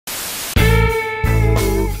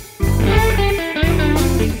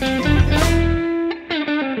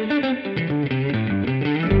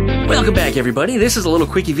Welcome back, everybody. This is a little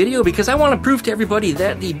quickie video because I want to prove to everybody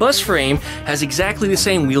that the bus frame has exactly the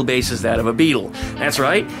same wheelbase as that of a Beetle. That's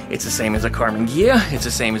right, it's the same as a Karmann Ghia, it's the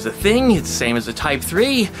same as a Thing, it's the same as a Type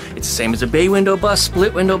 3, it's the same as a bay window bus,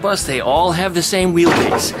 split window bus. They all have the same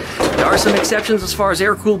wheelbase. There are some exceptions as far as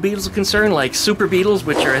air-cooled Beetles are concerned, like Super Beetles,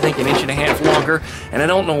 which are I think 1.5 inches longer, and I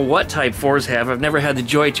don't know what Type 4s have. I've never had the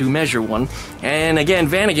joy to measure one. And again,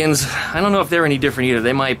 Vanagons, I don't know if they're any different either.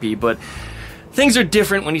 They might be, but things are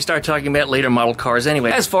different when you start talking about later model cars anyway.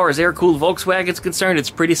 As far as air-cooled Volkswagen's concerned, it's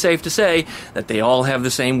pretty safe to say that they all have the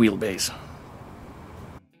same wheelbase.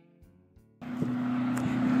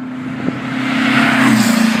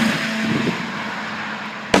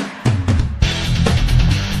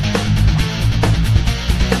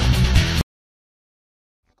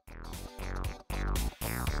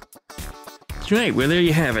 Right, well, there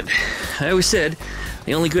you have it. I always said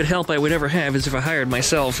the only good help I would ever have is if I hired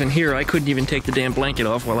myself, and here I couldn't even take the damn blanket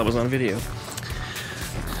off while I was on video.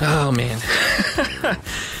 Oh, man.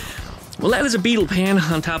 Well, that is a Beetle pan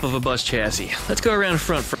on top of a bus chassis. Let's go around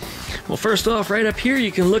front. Well, first off, right up here,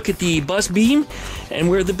 you can look at the bus beam and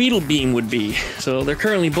where the Beetle beam would be. So they're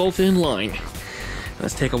currently both in line.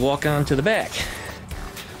 Let's take a walk on to the back.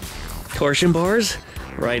 Torsion bars,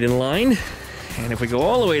 right in line. And if we go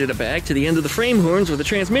all the way to the back, to the end of the frame horns where the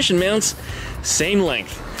transmission mounts, same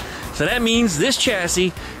length. So that means this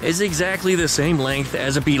chassis is exactly the same length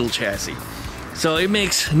as a Beetle chassis. So it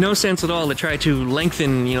makes no sense at all to try to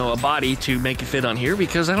lengthen, a body to make it fit on here,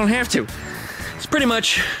 because I don't have to. It's pretty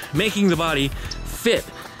much making the body fit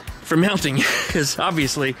for mounting, because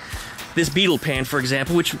obviously this Beetle pan, for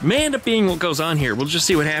example, which may end up being what goes on here. We'll just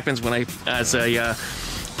see what happens when I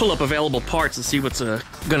pull up available parts and see what's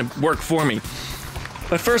going to work for me.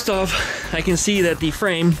 But first off, I can see that the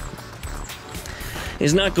frame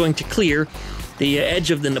is not going to clear the edge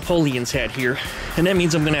of the Napoleon's hat here, and that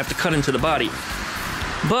means I'm going to have to cut into the body.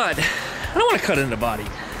 But I don't want to cut into the body.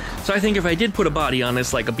 So I think if I did put a body on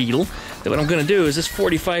this like a Beetle, then what I'm going to do is this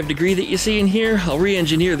 45 degree that you see in here, I'll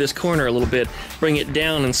re-engineer this corner a little bit, bring it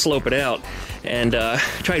down and slope it out, and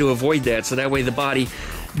try to avoid that, so that way the body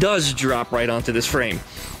does drop right onto this frame.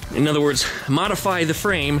 In other words, modify the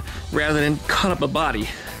frame rather than cut up a body.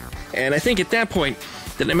 And I think at that point,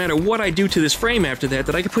 that no matter what I do to this frame after that,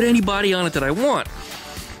 that I can put any body on it that I want.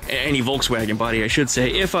 Any Volkswagen body, I should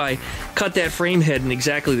say, if I cut that frame head in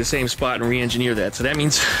exactly the same spot and re-engineer that. So that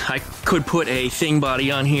means I could put a Thing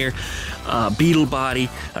body on here, a Beetle body,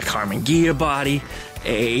 a Karmann Ghia body,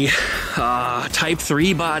 a Type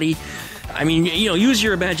 3 body. I mean, use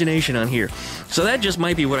your imagination on here. So that just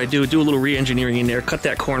might be what I do a little re-engineering in there, cut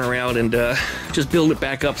that corner out, and just build it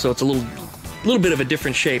back up so it's a little bit of a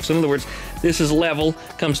different shape. So in other words, this is level,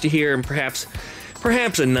 comes to here, and perhaps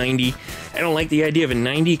a 90. I don't like the idea of a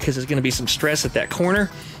 90 because there's going to be some stress at that corner.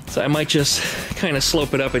 So I might just kind of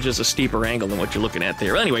slope it up at just a steeper angle than what you're looking at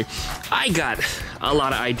there. Anyway, I got a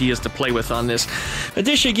lot of ideas to play with on this. But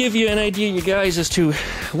this should give you an idea, you guys, as to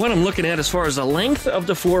what I'm looking at as far as the length of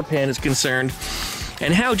the floor pan is concerned,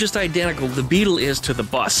 and how just identical the Beetle is to the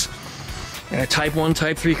bus. And a Type 1,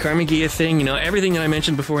 Type 3 Karmann Ghia Thing, everything that I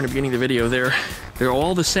mentioned before in the beginning of the video, they're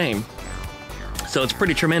all the same. So it's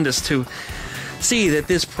pretty tremendous to see that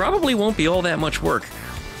this probably won't be all that much work.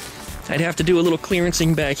 I'd have to do a little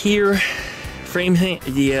clearancing back here.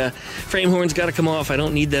 The frame horns got to come off. I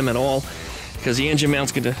don't need them at all because the engine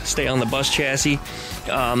mount's going to stay on the bus chassis.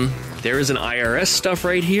 There is an IRS stuff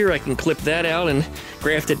right here. I can clip that out and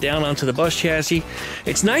graft it down onto the bus chassis.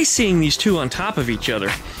 It's nice seeing these two on top of each other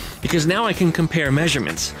because now I can compare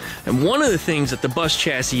measurements. And one of the things that the bus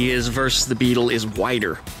chassis is versus the Beetle is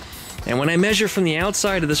wider. And when I measure from the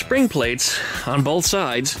outside of the spring plates on both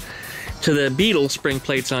sides to the Beetle spring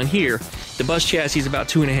plates on here, the bus chassis is about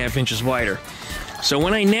 2.5 inches wider. So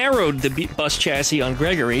when I narrowed the bus chassis on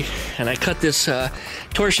Gregory and I cut this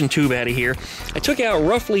torsion tube out of here, I took out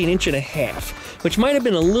roughly 1.5 inches, which might have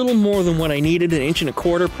been a little more than what I needed. 1.25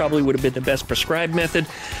 inches probably would have been the best prescribed method,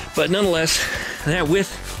 but nonetheless, that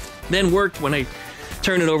width then worked when I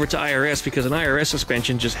turn it over to IRS, because an IRS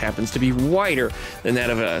suspension just happens to be wider than that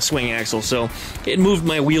of a swing axle, so it moved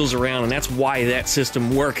my wheels around, and that's why that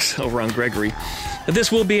system works over on Gregory. But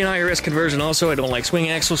this will be an IRS conversion also. I don't like swing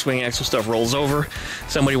axle stuff rolls over.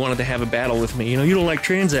 Somebody wanted to have a battle with me, you don't like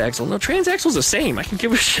transaxle. No, transaxle's the same. I can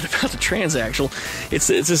give a shit about the transaxle. It's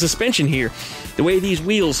a suspension here. The way these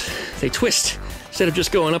wheels, they twist instead of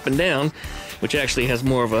just going up and down, which actually has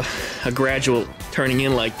more of a gradual turning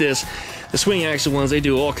in like this. The swing axle ones, they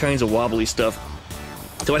do all kinds of wobbly stuff.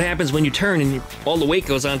 So what happens when you turn and all the weight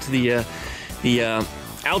goes onto the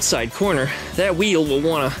outside corner, that wheel will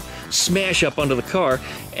want to smash up under the car,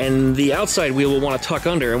 and the outside wheel will want to tuck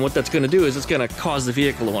under, and what that's going to do is it's going to cause the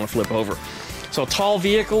vehicle to want to flip over. So tall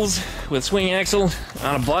vehicles with swing axle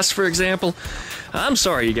on a bus, for example, I'm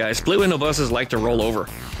sorry, you guys, split window buses like to roll over.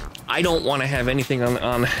 I don't want to have anything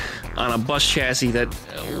on a bus chassis that,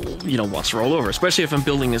 you know, wants to roll over, especially if I'm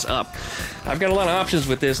building this up. I've got a lot of options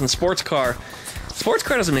with this, and sports car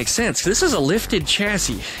doesn't make sense. This is a lifted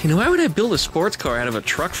chassis. You know, why would I build a sports car out of a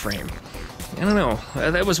truck frame? I don't know.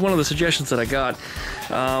 That was one of the suggestions that I got.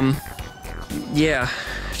 Yeah,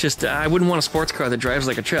 just I wouldn't want a sports car that drives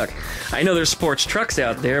like a truck. I know there's sports trucks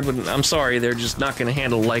out there, but I'm sorry, they're just not going to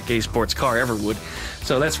handle like a sports car ever would.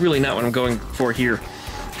 So that's really not what I'm going for here.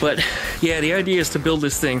 But yeah, the idea is to build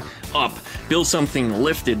this thing up, build something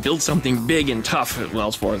lifted, build something big and tough, well,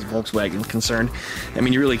 as far as Volkswagen is concerned. I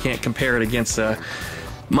mean, you really can't compare it against a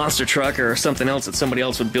monster truck or something else that somebody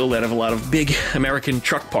else would build out of a lot of big American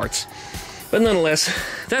truck parts. But nonetheless,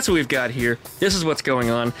 that's what we've got here. This is what's going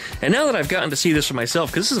on. And now that I've gotten to see this for myself,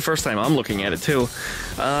 because this is the first time I'm looking at it too,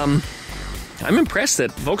 I'm impressed that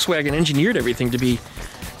Volkswagen engineered everything to be,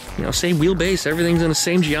 you know, same wheelbase, everything's in the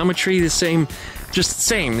same geometry, the same. Just the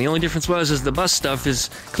same. The only difference is the bus stuff is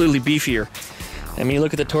clearly beefier. I mean, you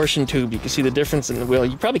look at the torsion tube, you can see the difference in the wheel.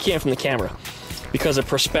 You probably can't from the camera because of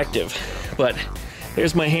perspective. But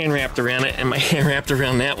there's my hand wrapped around it and my hand wrapped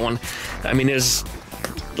around that one. I mean, there's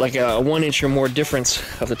like a 1 inch or more difference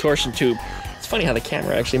of the torsion tube. It's funny how the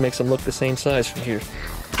camera actually makes them look the same size from here.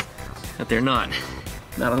 But they're not.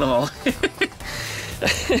 Not at all.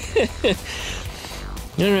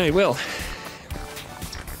 Alright, well,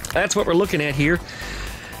 that's what we're looking at here.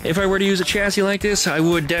 If I were to use a chassis like this, I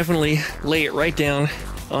would definitely lay it right down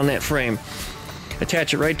on that frame.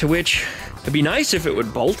 Attach it right to which. It'd be nice if it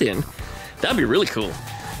would bolt in. That'd be really cool.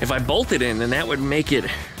 If I bolted in, then that would make it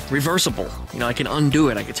reversible. You know, I can undo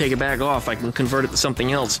it. I can take it back off. I can convert it to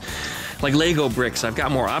something else. Like Lego bricks. I've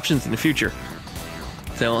got more options in the future.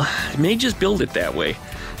 So, I may just build it that way.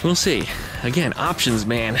 We'll see. Again, options,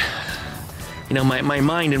 man. You know, my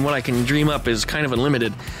mind and what I can dream up is kind of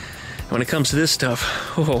unlimited. When it comes to this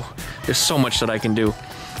stuff, oh, there's so much that I can do.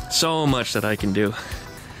 So much that I can do.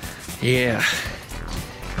 Yeah.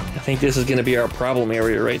 I think this is going to be our problem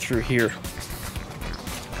area right through here.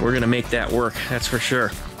 We're going to make that work, that's for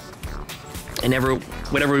sure. And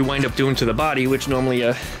whatever we wind up doing to the body, which normally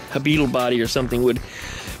a Beetle body or something would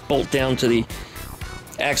bolt down to the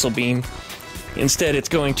axle beam, instead it's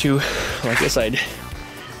going to, well, I guess I'd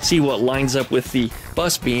see what lines up with the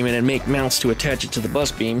bus beam and then make mounts to attach it to the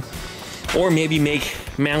bus beam. Or maybe make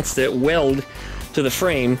mounts that weld to the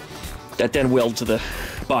frame that then weld to the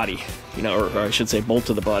body. You know, or I should say bolt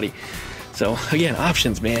to the body. So, again,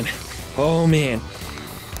 options, man. Oh, man.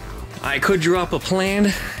 I could draw up a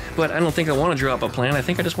plan, but I don't think I want to draw up a plan. I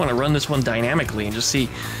think I just want to run this one dynamically and just see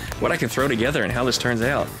what I can throw together and how this turns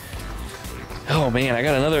out. Oh, man, I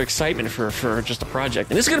got another excitement for just a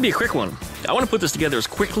project. And this is going to be a quick one. I want to put this together as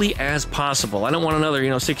quickly as possible. I don't want another,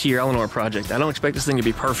 6-year Eleanor project. I don't expect this thing to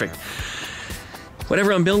be perfect.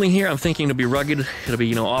 Whatever I'm building here, I'm thinking it'll be rugged. It'll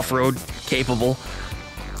be, off-road capable.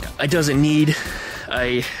 It doesn't need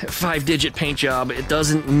a 5-digit paint job. It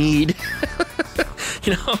doesn't need...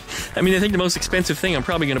 I think the most expensive thing I'm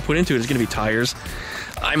probably going to put into it is going to be tires.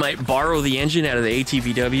 I might borrow the engine out of the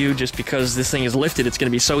ATVW just because this thing is lifted. It's going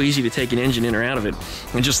to be so easy to take an engine in or out of it.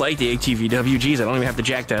 And just like the ATVW, geez, I don't even have to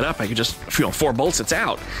jack that up. I could just, 4 bolts, it's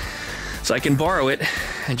out. So I can borrow it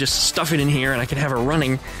and just stuff it in here, and I can have a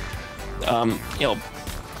running,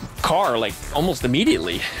 car, like, almost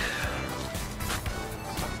immediately.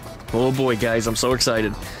 Oh boy, guys, I'm so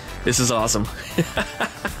excited. This is awesome.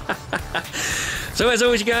 So as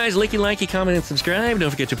always, you guys, likey, comment, and subscribe.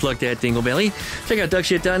 Don't forget to plug that dingle belly. Check out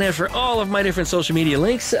duckshit.net for all of my different social media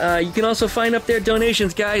links. You can also find up there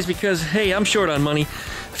donations, guys, because, hey, I'm short on money.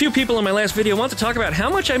 A few people in my last video want to talk about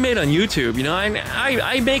how much I made on YouTube.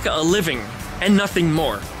 I make a living and nothing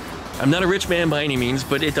more. I'm not a rich man by any means,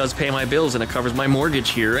 but it does pay my bills, and it covers my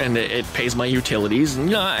mortgage here, and it pays my utilities,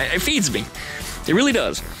 and, it feeds me. It really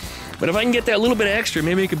does. But if I can get that little bit extra,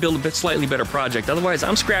 maybe we could build a slightly better project. Otherwise,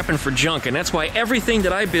 I'm scrapping for junk, and that's why everything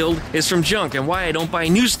that I build is from junk, and why I don't buy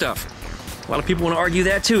new stuff. A lot of people want to argue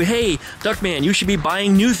that too. Hey, Duckman, you should be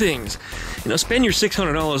buying new things. Spend your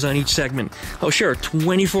 $600 on each segment. Oh, sure,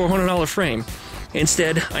 $2,400 frame.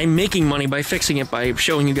 Instead, I'm making money by fixing it by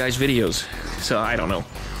showing you guys videos. So, I don't know.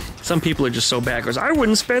 Some people are just so backwards. I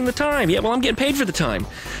wouldn't spend the time. Yeah, well, I'm getting paid for the time.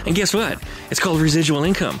 And guess what? It's called residual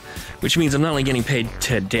income, which means I'm not only getting paid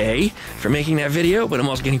today for making that video, but I'm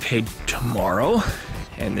also getting paid tomorrow,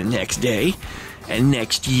 and the next day, and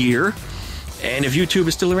next year, And if YouTube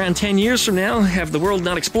is still around 10 years from now, have the world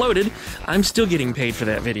not exploded, I'm still getting paid for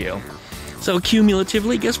that video. So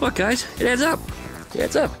cumulatively, guess what, guys? It adds up. It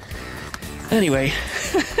adds up. Anyway,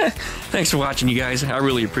 thanks for watching, you guys. I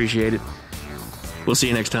really appreciate it. We'll see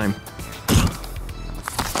you next time.